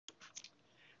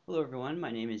Hello everyone,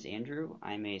 my name is Andrew.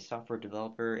 I'm a software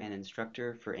developer and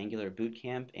instructor for Angular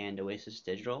Bootcamp and Oasis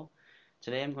Digital.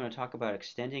 Today I'm going to talk about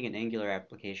extending an Angular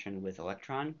application with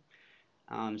Electron.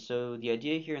 So the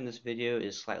idea here in this video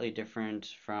is slightly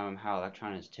different from how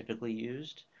Electron is typically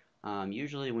used.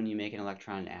 Usually when you make an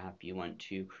Electron app, you want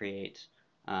to create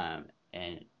a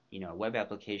web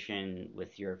application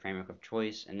with your framework of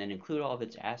choice and then include all of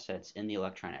its assets in the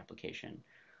Electron application.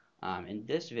 In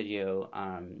this video,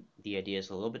 the idea is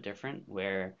a little bit different,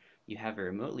 where you have a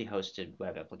remotely hosted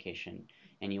web application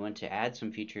and you want to add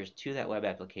some features to that web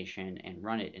application and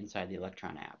run it inside the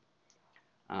Electron app.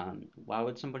 Why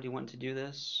would somebody want to do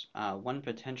this? One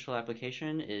potential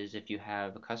application is if you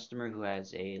have a customer who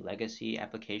has a legacy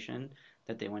application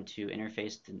that they want to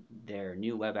interface their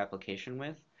new web application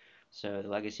with. So the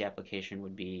legacy application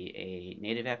would be a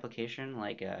native application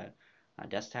like a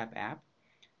desktop app,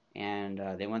 and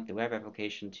they want the web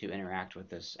application to interact with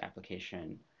this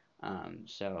application.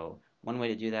 So one way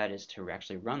to do that is to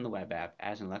actually run the web app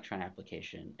as an Electron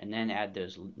application and then add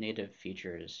those native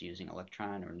features using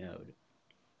Electron or Node.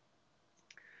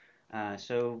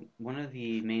 So one of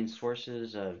the main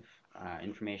sources of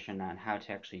information on how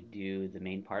to actually do the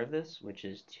main part of this, which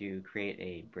is to create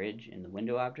a bridge in the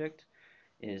window object,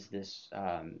 is this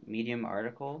Medium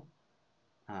article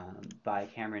by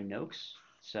Cameron Noakes.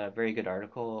 It's a very good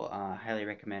article. I highly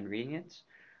recommend reading it.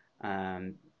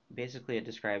 Basically, it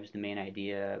describes the main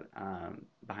idea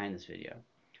behind this video.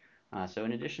 So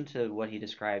in addition to what he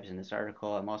describes in this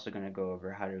article, I'm also going to go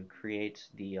over how to create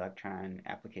the Electron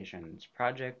applications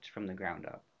project from the ground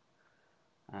up.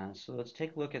 So let's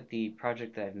take a look at the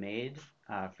project that I've made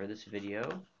for this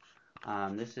video.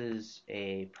 This is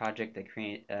a project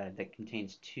that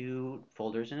contains two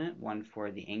folders in it, one for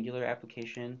the Angular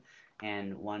application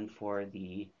and one for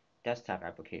the desktop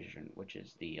application, which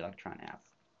is the Electron app.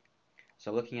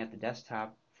 So looking at the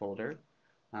desktop folder,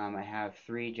 I have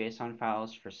three JSON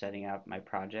files for setting up my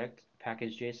project: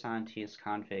 package.json,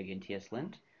 tsconfig, and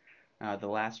tslint. The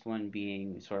last one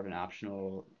being sort of an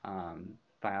optional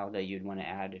file that you'd want to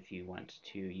add if you want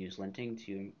to use linting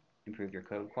to improve your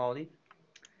code quality.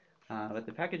 But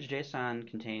the package.json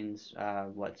contains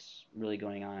what's really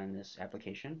going on in this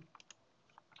application.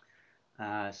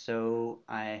 So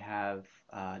I have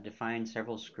defined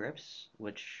several scripts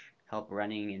which help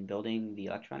running and building the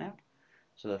Electron app.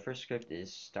 So the first script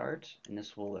is start, and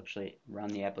this will actually run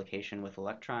the application with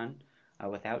Electron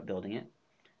without building it.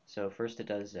 So first it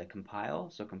does a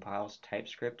compile, so compiles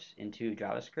TypeScript into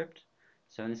JavaScript.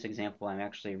 So in this example, I'm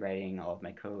actually writing all of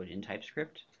my code in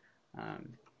TypeScript,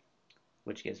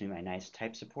 which gives me my nice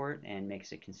type support and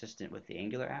makes it consistent with the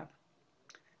Angular app.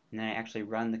 And then I actually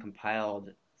run the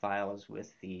compiled files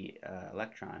with the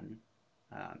Electron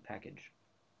package.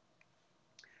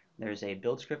 There's a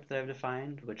build script that I've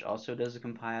defined, which also does a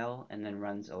compile and then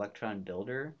runs Electron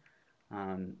Builder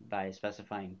by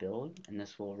specifying build, and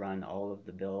this will run all of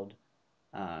the build.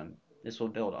 This will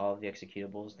build all of the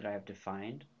executables that I have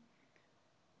defined.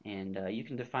 And you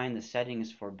can define the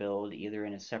settings for build either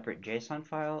in a separate JSON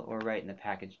file or right in the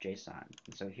package.json.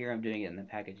 And so here I'm doing it in the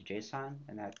package.json,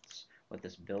 and that's what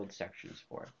this build section is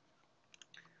for.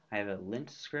 I have a lint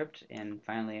script, and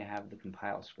finally I have the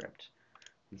compile script.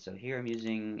 And so here I'm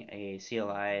using a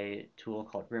CLI tool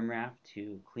called rimwrap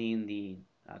to clean the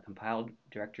compiled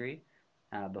directory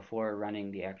before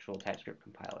running the actual TypeScript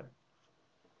compiler.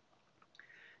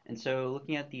 And so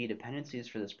looking at the dependencies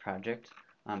for this project,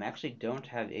 I actually don't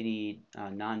have any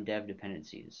non-dev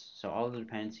dependencies. So all the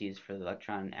dependencies for the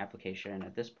Electron application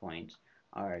at this point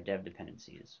are dev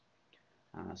dependencies.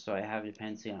 So I have a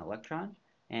dependency on Electron,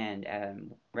 and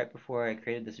right before I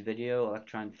created this video,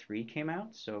 Electron 3 came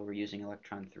out, so we're using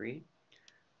Electron 3.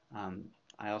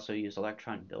 I also use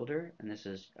Electron Builder, and this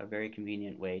is a very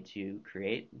convenient way to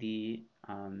create the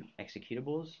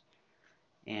executables.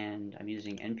 And I'm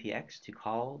using npx to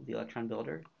call the Electron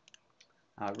Builder.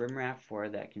 Rimwrap for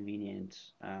that convenient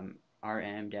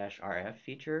rm-rf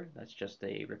feature. That's just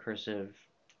a recursive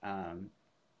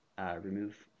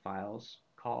remove files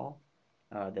call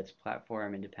that's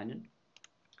platform independent.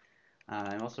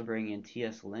 I'm also bringing in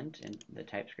tslint and the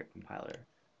TypeScript compiler.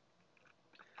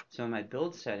 So in my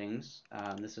build settings,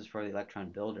 this is for the Electron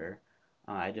Builder,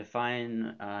 I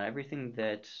define everything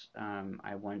that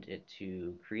I want it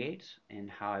to create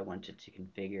and how I want it to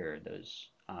configure those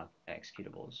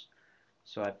executables.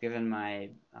 So I've given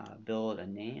my build a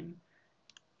name,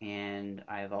 and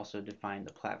I've also defined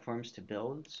the platforms to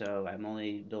build. So I'm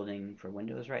only building for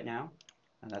Windows right now,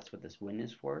 and that's what this Win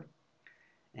is for.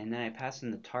 And then I pass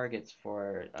in the targets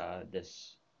for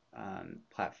this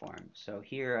platform. So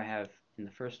here I have, in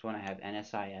the first one, I have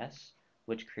NSIS,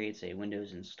 which creates a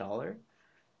Windows installer.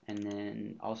 and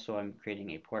then also I'm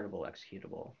creating a portable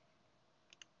executable.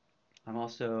 I'm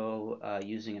also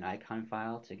using an icon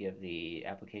file to give the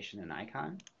application an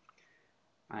icon.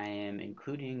 I am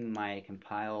including my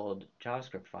compiled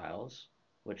JavaScript files,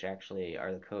 which actually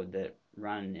are the code that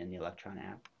run in the Electron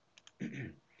app.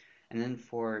 And then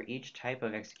for each type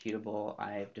of executable,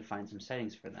 I've defined some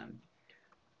settings for them.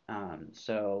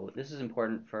 So this is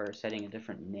important for setting a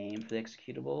different name for the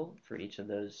executable for each of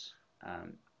those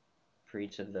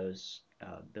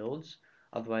builds.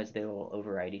 Otherwise, they will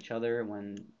override each other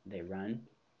when they run,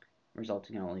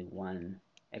 resulting in only one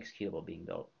executable being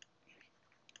built.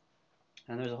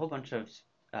 And there's a whole bunch of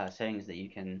settings that you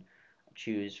can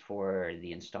choose for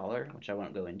the installer, which I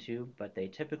won't go into, but they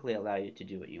typically allow you to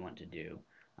do what you want to do.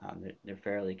 They're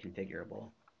fairly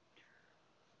configurable.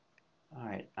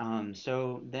 Alright,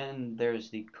 so then there's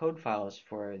the code files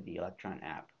for the Electron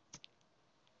app.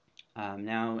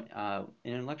 Now,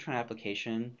 in an Electron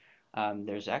application,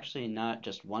 there's actually not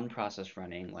just one process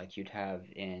running like you'd have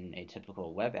in a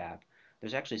typical web app.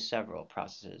 There's actually several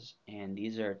processes, and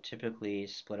these are typically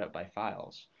split up by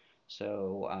files.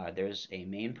 So there's a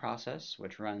main process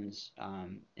which runs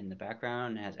in the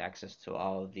background and has access to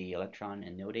all of the Electron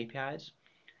and Node APIs.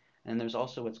 And there's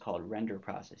also what's called render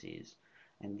processes.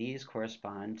 And these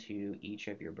correspond to each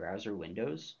of your browser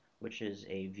windows, which is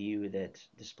a view that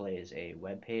displays a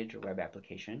web page or web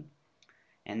application.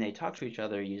 And they talk to each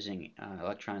other using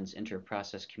Electron's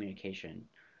inter-process communication.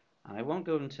 I won't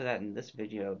go into that in this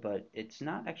video, but it's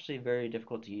not actually very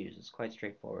difficult to use. It's quite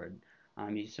straightforward.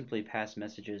 You simply pass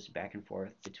messages back and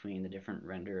forth between the different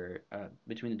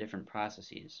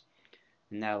processes,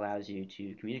 and that allows you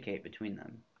to communicate between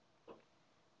them.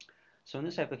 So in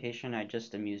this application, I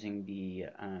just am using the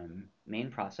main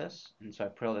process, and so I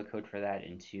put all the code for that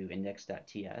into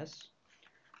index.ts.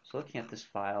 So looking at this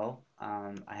file,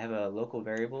 I have a local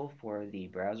variable for the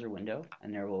browser window,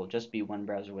 and there will just be one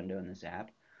browser window in this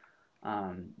app.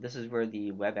 This is where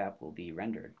the web app will be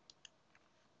rendered.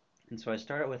 And so I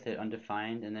start out with it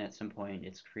undefined, and then at some point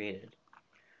it's created.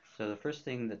 So the first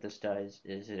thing that this does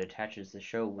is it attaches the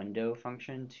show window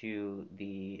function to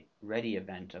the ready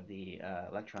event of the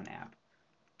Electron app,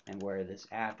 and where this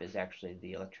app is actually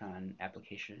the Electron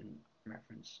application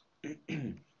reference.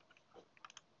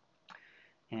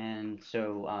 And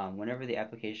so whenever the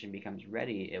application becomes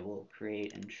ready, it will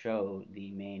create and show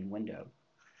the main window.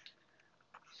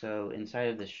 So inside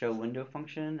of the show window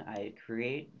function, I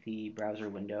create the browser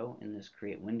window in this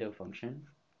create window function.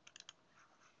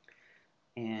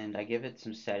 And I give it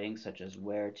some settings such as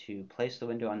where to place the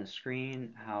window on the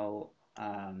screen,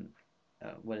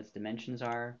 what its dimensions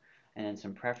are, and then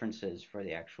some preferences for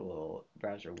the actual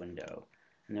browser window.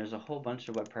 And there's a whole bunch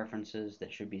of web preferences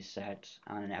that should be set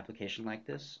on an application like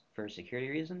this for security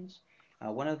reasons.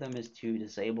 One of them is to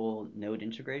disable Node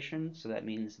integration, so that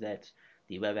means that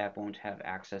the web app won't have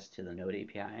access to the Node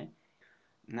API.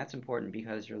 And that's important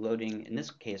because you're loading, in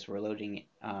this case, we're loading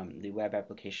the web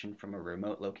application from a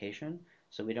remote location,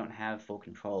 so we don't have full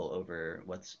control over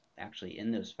what's actually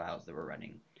in those files that we're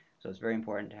running. So it's very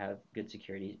important to have good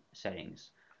security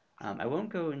settings. I won't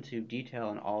go into detail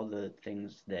on all the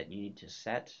things that you need to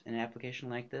set in an application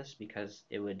like this because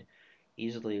it would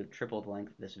easily triple the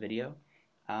length of this video.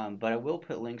 But I will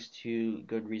put links to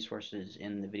good resources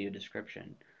in the video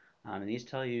description. And these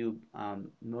tell you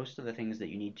most of the things that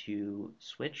you need to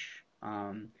switch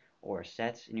or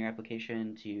set in your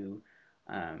application to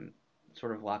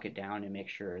sort of lock it down and make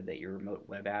sure that your remote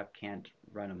web app can't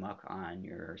run amok on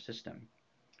your system.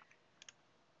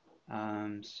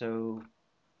 So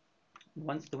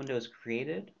once the window is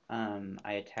created,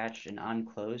 I attach an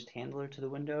onClosed handler to the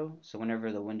window. So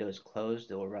whenever the window is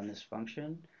closed, it will run this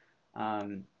function.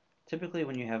 Typically,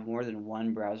 when you have more than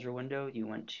one browser window, you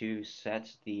want to set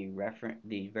the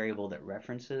variable that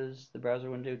references the browser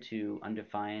window to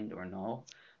undefined or null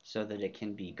so that it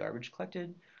can be garbage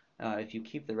collected. If you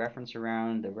keep the reference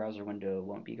around, the browser window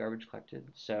won't be garbage collected.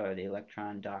 So the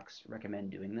Electron docs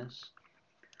recommend doing this.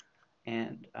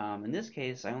 And in this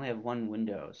case, I only have one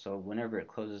window, so whenever it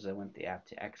closes, I want the app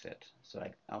to exit. So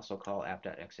I also call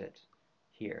app.exit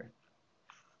here.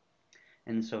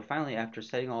 And so finally, after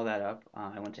setting all that up,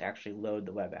 I want to actually load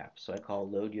the web app. So I call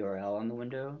load URL on the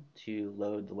window to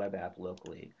load the web app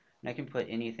locally. And I can put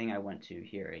anything I want to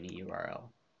here, any URL.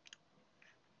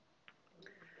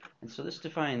 And so this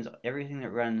defines everything that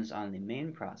runs on the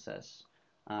main process.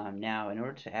 Now, in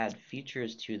order to add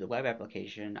features to the web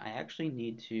application, I actually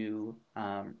need to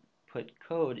put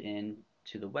code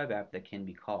into the web app that can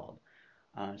be called.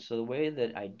 So the way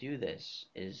that I do this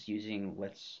is using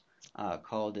what's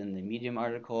called in the Medium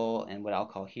article and what I'll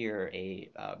call here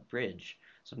a bridge.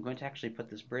 So I'm going to actually put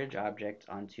this bridge object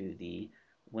onto the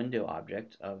window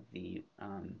object of the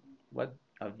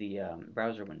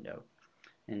browser window.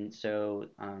 And so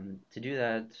to do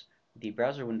that, the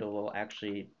browser window will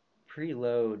actually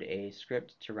preload a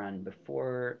script to run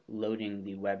before loading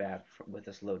the web app with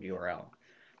this load URL.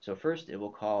 So first it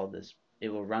will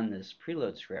run this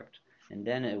preload script, and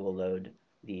then it will load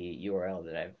the URL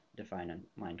that I've defined on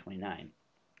line 29.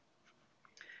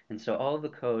 And so all of the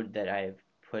code that I've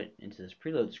put into this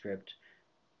preload script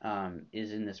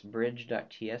is in this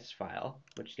bridge.ts file,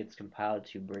 which gets compiled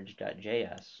to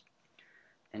bridge.js.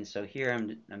 And so here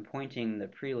I'm pointing the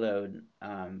preload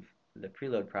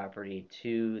property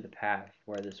to the path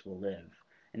where this will live.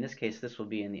 In this case, this will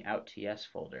be in the out.ts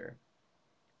folder.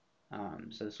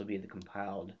 So this will be the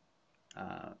compiled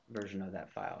version of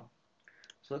that file.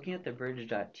 So looking at the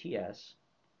bridge.ts,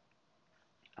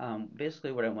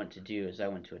 basically what I want to do is I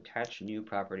want to attach new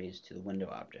properties to the window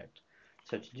object.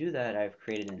 So to do that, I've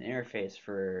created an interface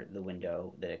for the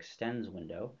window that extends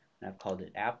window, and I've called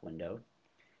it app window.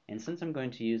 And since I'm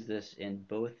going to use this in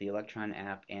both the Electron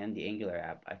app and the Angular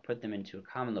app, I've put them into a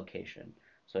common location.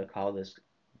 So I call this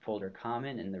folder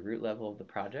common in the root level of the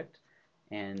project,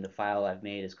 and the file I've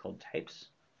made is called types.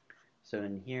 So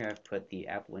in here I've put the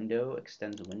app window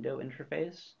extends window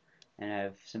interface, and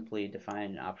I've simply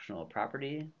defined an optional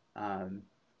property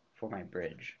for my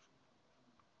bridge.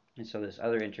 And so this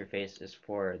other interface is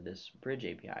for this bridge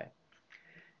API.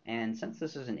 And since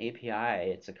this is an API,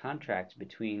 it's a contract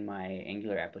between my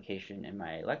Angular application and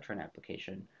my Electron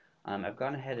application, I've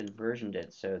gone ahead and versioned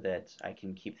it so that I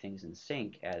can keep things in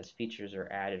sync as features are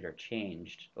added or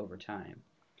changed over time.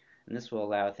 And this will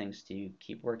allow things to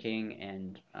keep working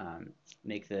and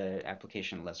make the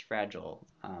application less fragile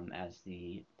as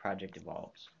the project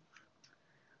evolves.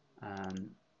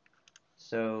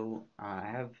 I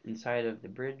have inside of the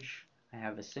bridge, I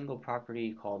have a single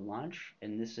property called launch,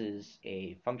 and this is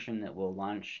a function that will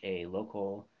launch a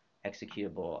local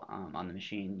executable on the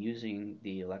machine using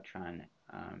the Electron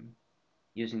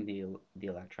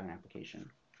application.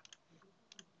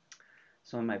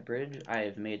 So in my bridge, I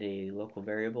have made a local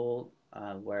variable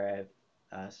where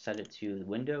I've set it to the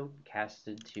window,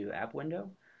 casted to app window,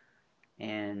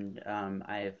 and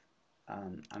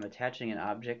I'm attaching an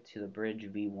object to the bridge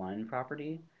v1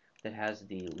 property that has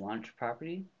the launch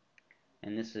property,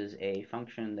 and this is a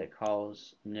function that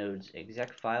calls Node's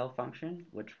execfile function,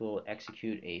 which will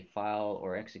execute a file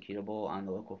or executable on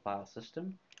the local file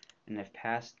system, and I've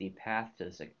passed the path to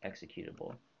this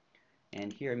executable.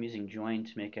 And here I'm using join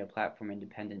to make a platform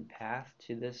independent path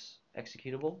to this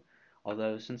executable,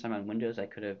 although since I'm on Windows I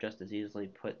could have just as easily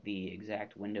put the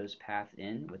exact Windows path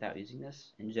in without using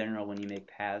this. In general, when you make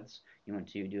paths, you want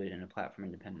to do it in a platform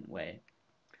independent way.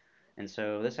 And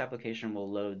so this application will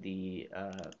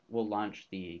will launch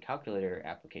the calculator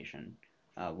application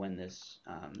when this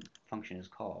function is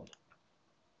called.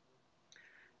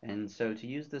 And so to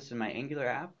use this in my Angular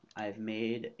app, I've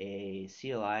made a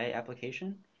CLI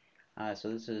application. So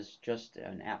this is just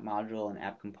an app module and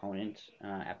app component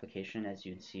application, as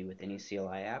you'd see with any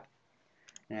CLI app.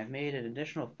 And I've made an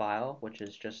additional file, which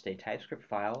is just a TypeScript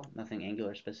file, nothing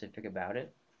Angular specific about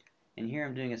it. And here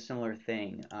I'm doing a similar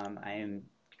thing.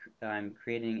 I'm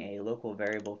creating a local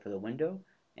variable for the window,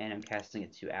 and I'm casting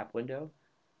it to app window,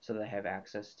 so that I have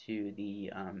access to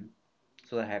the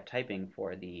so that I have typing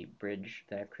for the bridge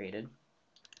that I've created.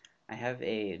 I have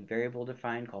a variable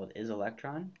defined called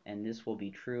isElectron, and this will be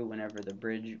true whenever the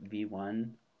bridge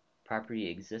v1 property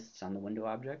exists on the window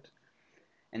object.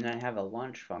 And then I have a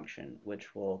launch function,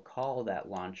 which will call that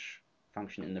launch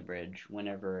function in the bridge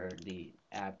whenever the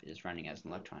app is running as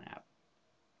an Electron app.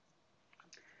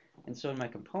 And so in my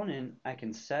component, I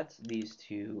can set these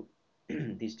two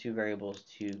these two variables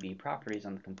to be properties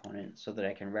on the component so that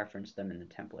I can reference them in the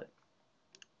template.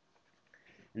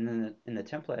 And then in the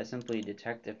template, I simply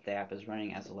detect if the app is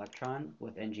running as Electron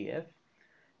with ngIf.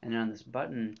 And then on this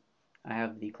button, I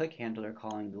have the click handler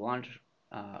calling the launch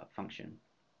function.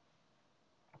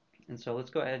 And so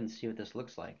let's go ahead and see what this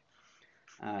looks like.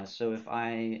 So if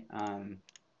I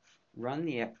run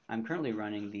the app, I'm currently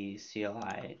running the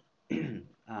CLI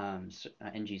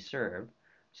ng-serve,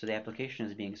 so the application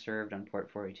is being served on port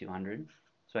 4200.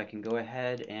 So I can go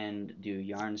ahead and do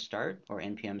yarn start or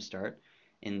npm start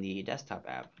in the desktop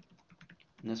app.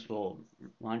 And this will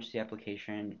launch the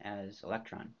application as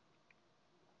Electron.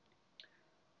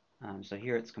 So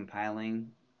here it's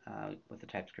compiling with the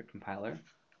TypeScript compiler,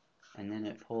 and then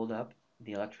it pulled up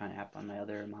the Electron app on my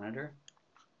other monitor.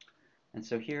 And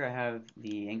so here I have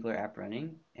the Angular app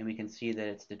running, and we can see that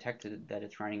it's detected that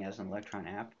it's running as an Electron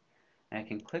app. And I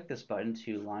can click this button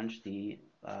to launch the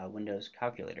Windows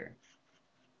calculator.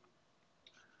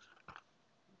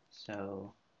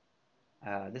 So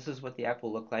this is what the app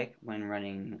will look like when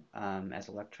running as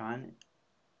Electron.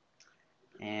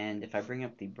 And if I bring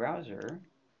up the browser,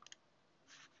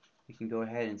 we can go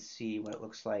ahead and see what it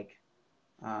looks like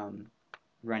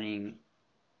running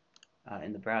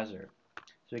in the browser.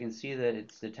 So we can see that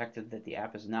it's detected that the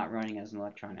app is not running as an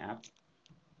Electron app.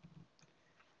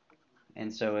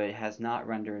 And so it has not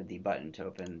rendered the button to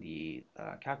open the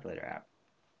calculator app.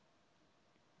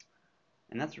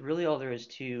 And that's really all there is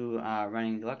to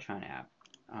running the Electron app.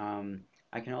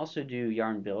 I can also do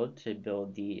yarn build to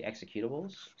build the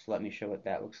executables. So let me show what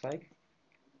that looks like.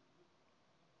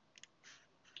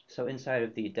 So inside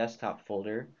of the desktop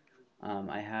folder,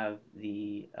 I have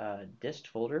the dist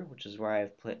folder, which is where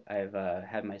I've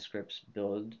had my scripts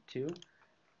build to,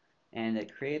 and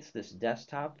it creates this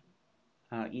desktop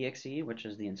exe, which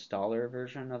is the installer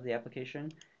version of the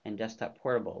application, and desktop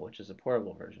portable, which is a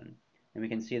portable version. And we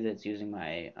can see that it's using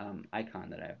my icon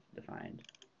that I've defined.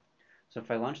 So if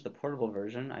I launch the portable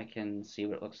version, I can see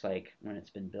what it looks like when it's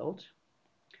been built.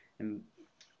 And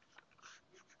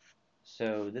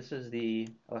so this is the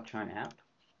Electron app.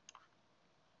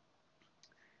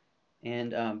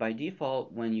 And by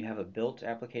default, when you have a built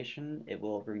application, it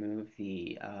will remove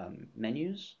the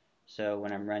menus. So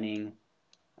when I'm running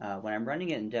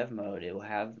it in dev mode, it will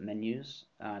have menus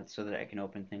so that I can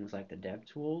open things like the dev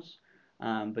tools.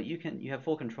 But you have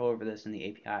full control over this in the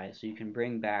API, so you can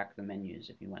bring back the menus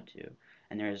if you want to.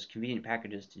 And there's convenient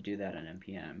packages to do that on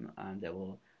npm that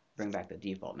will bring back the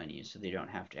default menus, so that you don't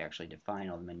have to actually define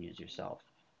all the menus yourself.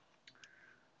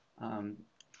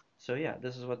 So yeah,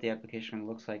 this is what the application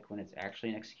looks like when it's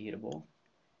actually an executable.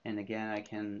 And again, I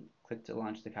can click to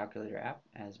launch the calculator app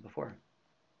as before.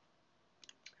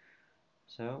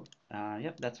 So,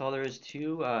 yep, that's all there is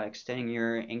to extending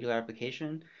your Angular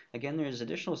application. Again, there's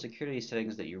additional security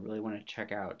settings that you really want to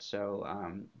check out. So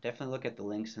definitely look at the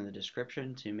links in the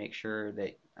description to make sure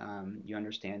that you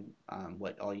understand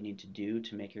what all you need to do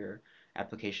to make your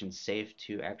application safe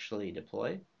to actually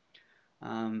deploy.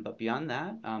 But beyond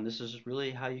that, this is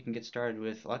really how you can get started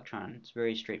with Electron. It's a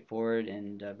very straightforward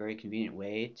and very convenient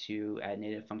way to add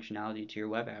native functionality to your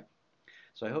web app.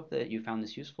 So I hope that you found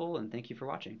this useful, and thank you for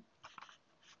watching.